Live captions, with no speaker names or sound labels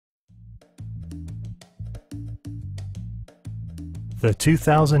the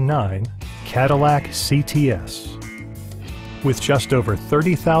 2009 Cadillac CTS. With just over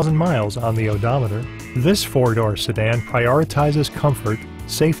 30,000 miles on the odometer, this four-door sedan prioritizes comfort,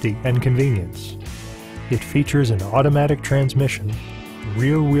 safety, and convenience. It features an automatic transmission,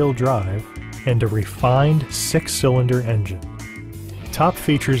 rear-wheel drive, and a refined six-cylinder engine. Top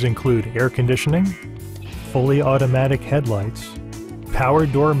features include air conditioning, fully automatic headlights, power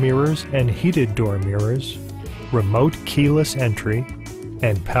door mirrors and heated door mirrors, remote keyless entry,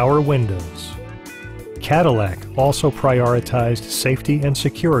 and power windows. Cadillac also prioritized safety and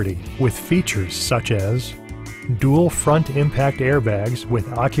security with features such as dual front impact airbags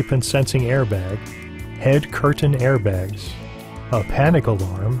with occupant sensing airbag, head curtain airbags, a panic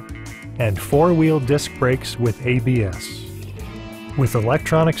alarm, and four-wheel disc brakes with ABS. With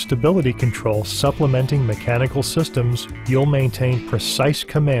electronic stability control supplementing mechanical systems, you'll maintain precise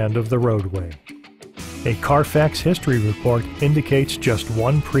command of the roadway. A Carfax history report indicates just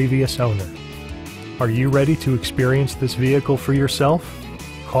one previous owner. Are you ready to experience this vehicle for yourself?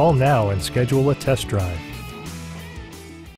 Call now and schedule a test drive.